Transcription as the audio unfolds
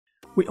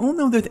We all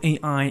know that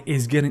AI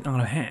is getting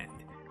out of hand,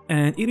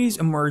 and it is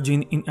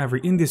emerging in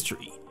every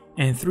industry,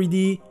 and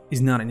 3D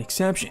is not an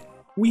exception.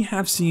 We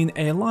have seen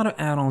a lot of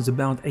add-ons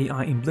about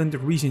AI in Blender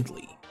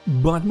recently,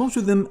 but most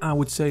of them I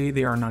would say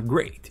they are not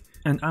great,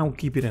 and I'll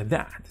keep it at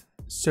that.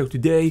 So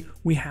today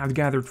we have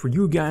gathered for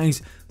you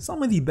guys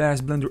some of the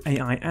best Blender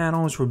AI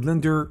add-ons for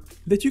Blender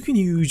that you can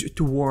use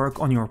to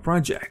work on your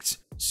projects.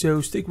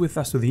 So stick with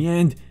us to the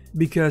end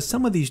because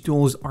some of these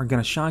tools are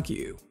gonna shock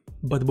you.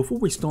 But before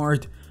we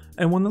start,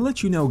 I want to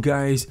let you know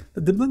guys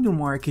that the Blender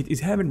market is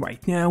having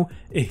right now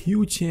a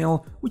huge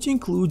sale which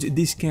includes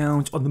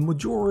discounts on the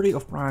majority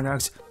of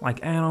products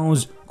like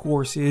add-ons,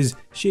 courses,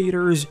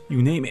 shaders,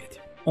 you name it.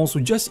 Also,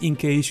 just in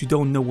case you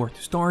don't know where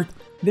to start,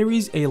 there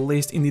is a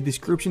list in the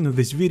description of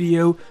this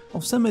video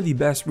of some of the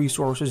best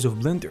resources of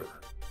Blender.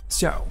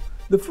 So,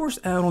 the first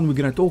add-on we're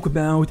gonna talk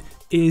about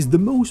is the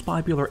most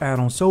popular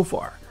add-on so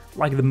far,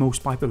 like the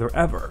most popular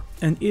ever,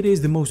 and it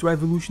is the most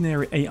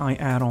revolutionary AI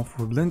add-on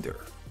for Blender.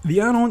 The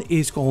add-on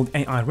is called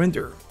AI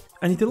Render,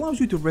 and it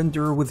allows you to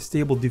render with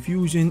stable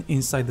diffusion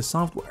inside the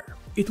software.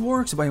 It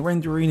works by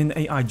rendering an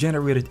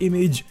AI-generated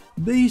image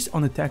based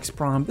on the text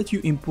prompt that you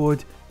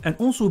input and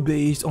also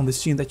based on the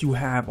scene that you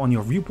have on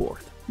your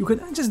viewport. You can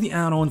access the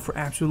add-on for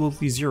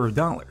absolutely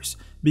 $0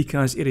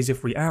 because it is a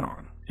free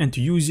add-on. And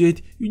to use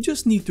it, you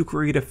just need to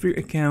create a free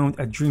account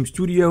at Dream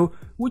Studio,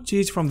 which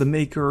is from the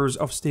makers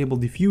of Stable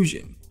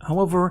Diffusion.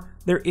 However,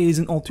 there is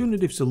an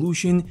alternative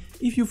solution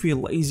if you feel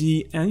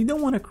lazy and you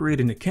don't want to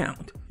create an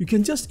account. You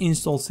can just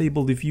install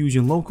Stable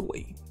Diffusion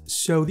locally.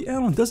 So the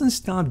add-on doesn't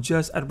stop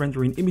just at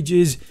rendering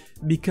images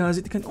because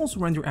it can also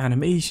render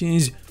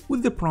animations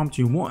with the prompt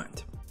you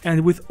want,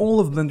 and with all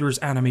of Blender's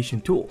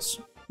animation tools.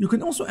 You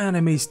can also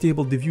animate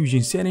Stable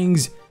Diffusion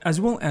settings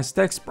as well as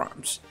text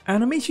prompts.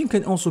 Animation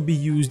can also be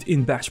used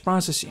in batch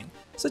processing,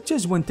 such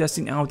as when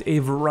testing out a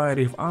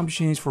variety of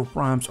options for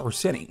prompts or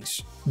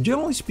settings.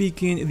 Generally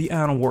speaking, the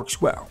add-on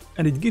works well,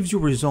 and it gives you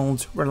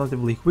results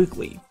relatively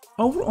quickly.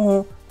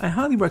 Overall, I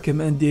highly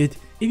recommend it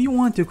if you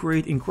want to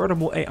create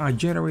incredible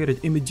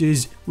AI-generated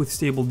images with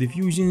stable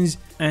diffusions,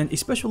 and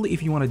especially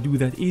if you want to do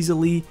that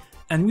easily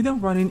and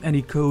without running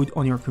any code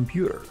on your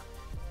computer.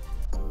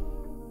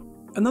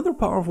 Another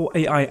powerful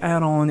AI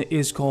add-on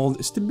is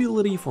called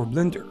Stability for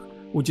Blender,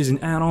 which is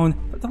an add-on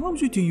that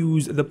allows you to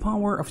use the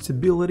power of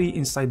stability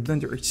inside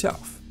Blender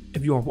itself.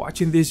 If you are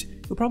watching this,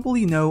 you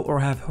probably know or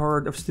have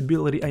heard of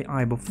Stability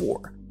AI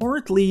before, or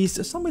at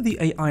least some of the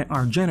AI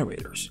art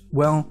generators.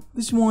 Well,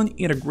 this one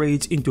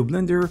integrates into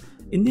Blender,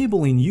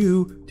 enabling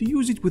you to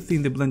use it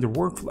within the Blender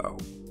workflow.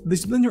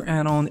 This Blender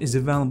add-on is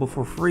available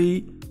for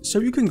free, so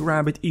you can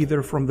grab it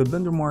either from the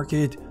Blender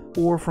Market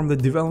or from the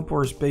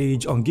developers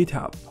page on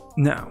GitHub.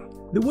 Now,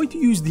 the way to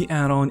use the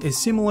add-on is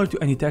similar to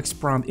any text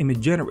prompt image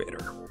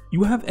generator.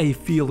 You have a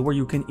field where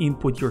you can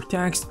input your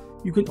text.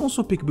 You can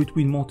also pick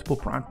between multiple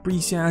prompt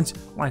presets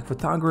like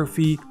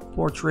photography,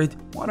 portrait,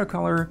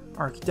 watercolor,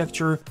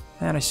 architecture,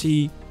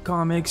 fantasy,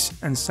 comics,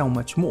 and so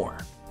much more.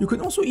 You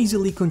can also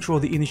easily control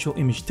the initial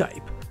image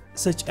type,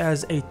 such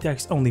as a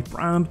text-only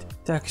prompt,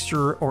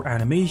 texture, or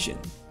animation,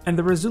 and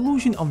the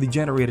resolution of the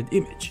generated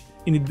image,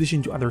 in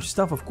addition to other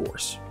stuff of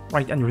course.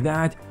 Right under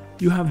that,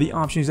 you have the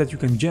options that you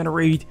can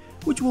generate,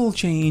 which will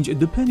change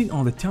depending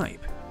on the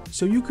type.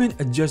 So you can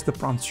adjust the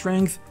prompt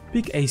strength,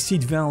 pick a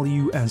seed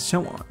value, and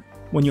so on.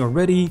 When you're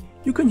ready,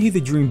 you can hit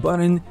the Dream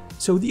button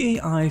so the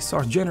AI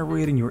starts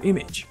generating your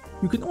image.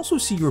 You can also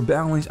see your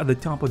balance at the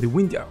top of the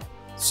window.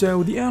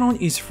 So the add-on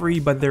is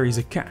free, but there is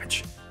a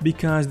catch,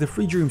 because the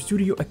free Dream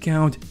Studio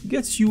account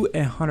gets you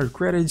 100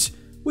 credits,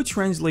 which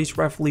translates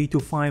roughly to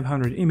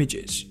 500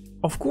 images.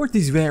 Of course,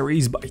 this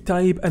varies by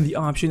type and the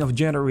option of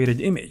generated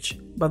image,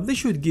 but this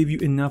should give you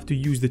enough to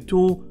use the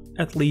tool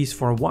at least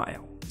for a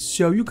while.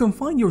 So you can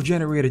find your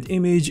generated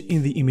image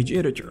in the image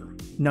editor.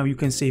 Now you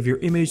can save your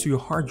image to your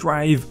hard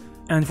drive,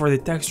 and for the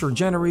texture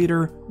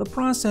generator, the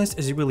process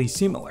is really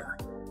similar.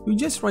 You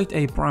just write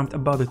a prompt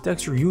about the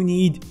texture you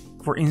need,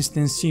 for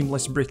instance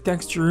seamless brick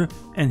texture,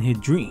 and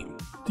hit Dream.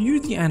 To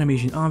use the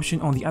animation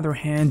option, on the other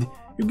hand,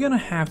 you're gonna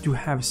have to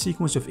have a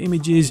sequence of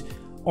images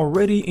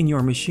already in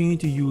your machine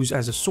to use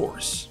as a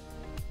source.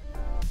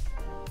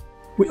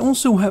 We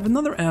also have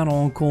another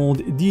add-on called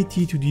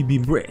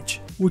DT2DB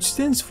Bridge, which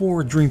stands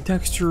for Dream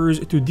Textures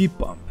to Deep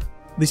Pump.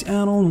 This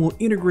add-on will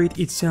integrate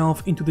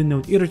itself into the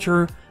node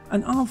editor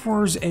and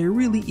offers a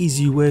really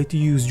easy way to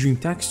use Dream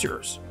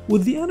Textures,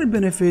 with the added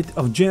benefit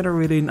of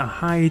generating a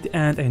height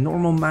and a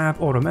normal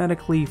map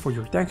automatically for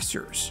your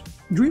textures.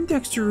 Dream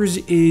Textures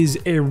is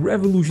a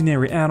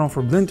revolutionary add-on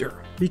for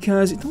Blender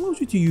because it allows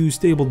you to use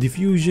Stable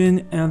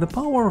Diffusion and the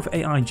power of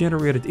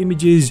AI-generated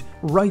images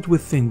right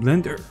within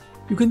Blender.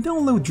 You can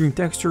download Dream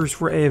Textures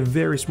for a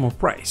very small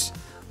price,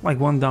 like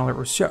 $1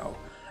 or so,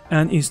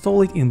 and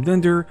install it in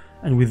Blender,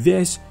 and with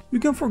this, you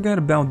can forget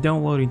about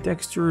downloading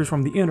textures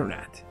from the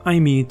internet, I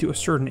mean to a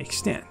certain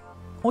extent.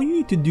 All you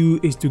need to do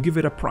is to give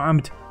it a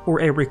prompt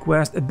or a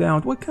request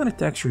about what kind of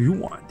texture you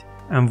want,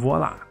 and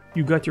voila,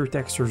 you got your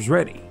textures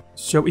ready.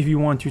 So if you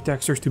want your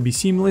textures to be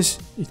seamless,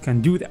 it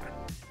can do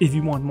that. If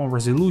you want more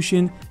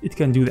resolution, it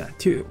can do that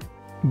too.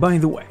 By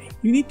the way,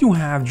 you need to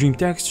have Dream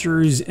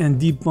Textures and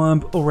Deep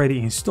Bump already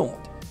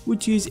installed,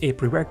 which is a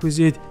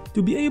prerequisite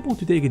to be able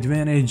to take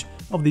advantage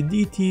of the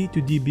DT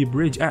to DB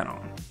Bridge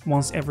add-on.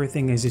 Once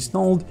everything is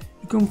installed,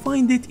 you can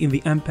find it in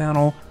the M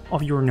panel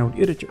of your node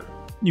editor.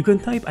 You can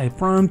type a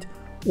prompt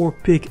or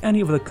pick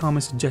any of the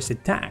common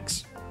suggested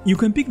tags. You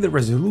can pick the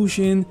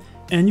resolution,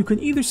 and you can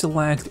either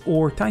select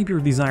or type your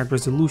desired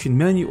resolution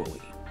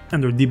manually.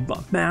 Under Deep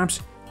Bump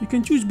maps, you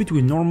can choose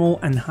between normal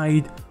and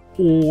height,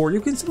 or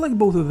you can select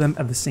both of them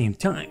at the same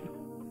time.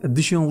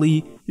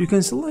 Additionally, you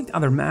can select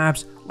other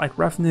maps like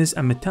roughness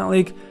and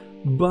metallic,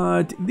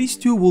 but these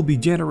two will be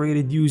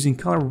generated using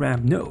color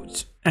ramp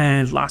nodes.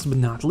 And last but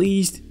not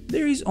least,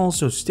 there is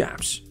also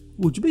steps,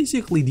 which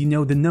basically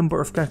denote the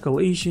number of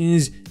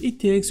calculations it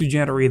takes to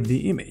generate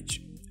the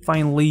image.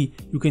 Finally,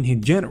 you can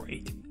hit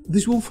generate.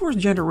 This will first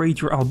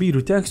generate your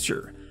albedo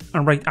texture,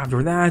 and right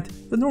after that,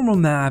 the normal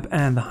map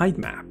and the height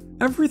map.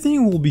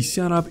 Everything will be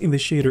set up in the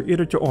shader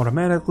editor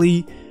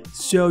automatically,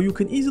 so you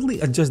can easily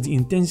adjust the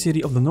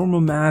intensity of the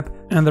normal map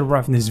and the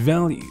roughness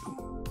value.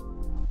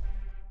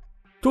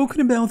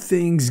 Talking about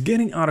things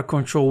getting out of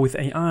control with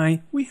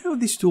AI, we have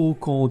this tool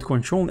called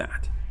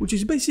ControlNet, which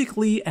is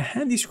basically a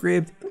handy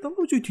script that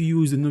allows you to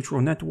use the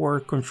neutral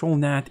network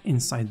ControlNet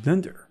inside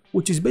Blender,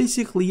 which is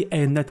basically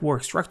a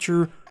network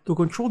structure to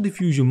control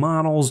diffusion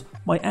models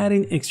by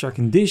adding extra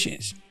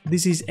conditions.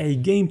 This is a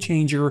game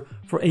changer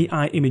for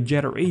AI image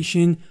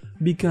generation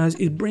because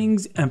it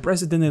brings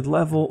unprecedented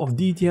level of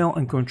detail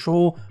and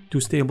control to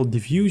stable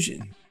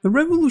diffusion. The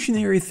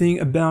revolutionary thing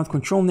about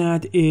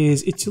ControlNet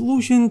is its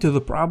solution to the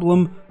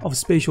problem of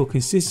spatial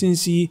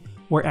consistency,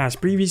 whereas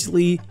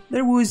previously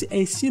there was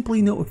a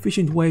simply no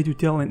efficient way to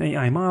tell an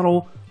AI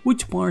model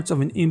which parts of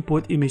an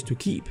input image to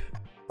keep.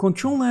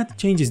 ControlNet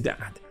changes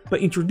that by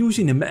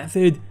introducing a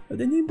method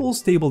that enables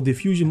stable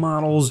diffusion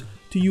models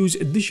to use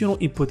additional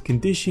input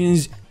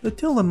conditions that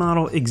tell the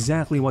model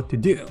exactly what to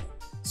do.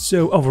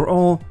 So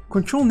overall,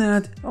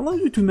 ControlNet allows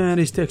you to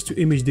manage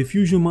text-to-image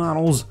diffusion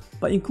models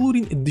by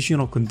including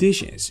additional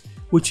conditions,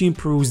 which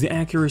improves the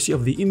accuracy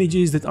of the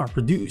images that are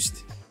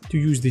produced. To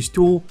use this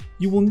tool,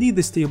 you will need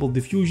the Stable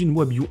Diffusion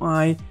Web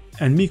UI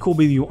and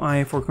Microbil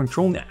UI for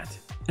ControlNet,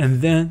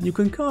 and then you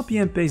can copy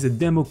and paste the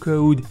demo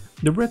code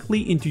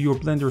directly into your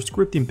Blender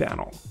scripting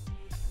panel.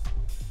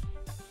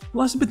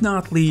 Last but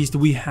not least,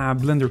 we have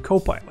Blender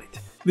Copilot.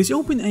 This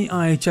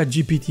OpenAI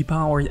ChatGPT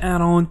powered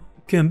add-on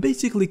can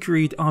basically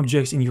create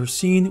objects in your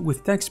scene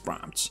with text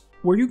prompts,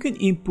 where you can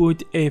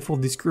input a full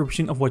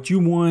description of what you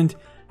want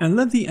and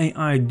let the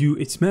AI do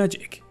its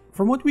magic.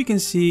 From what we can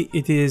see,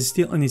 it is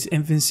still in its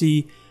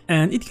infancy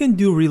and it can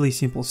do really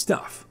simple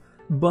stuff.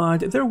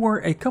 But there were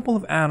a couple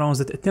of add-ons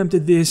that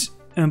attempted this,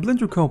 and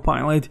Blender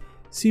Copilot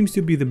seems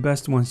to be the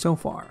best one so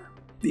far.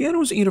 The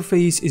add-ons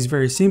interface is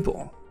very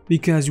simple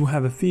because you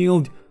have a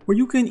field where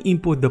you can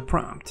input the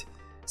prompt,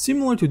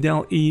 similar to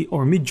DALL-E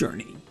or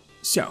Midjourney.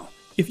 So,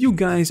 if you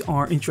guys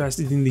are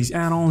interested in these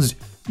add-ons,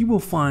 you will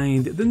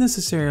find the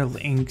necessary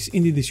links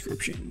in the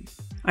description.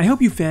 I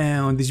hope you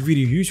found this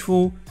video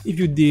useful. If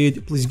you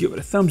did, please give it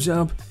a thumbs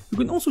up. You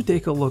can also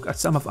take a look at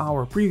some of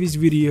our previous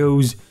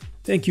videos.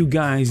 Thank you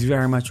guys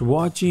very much for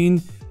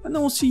watching, and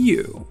I'll see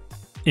you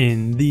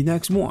in the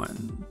next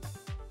one.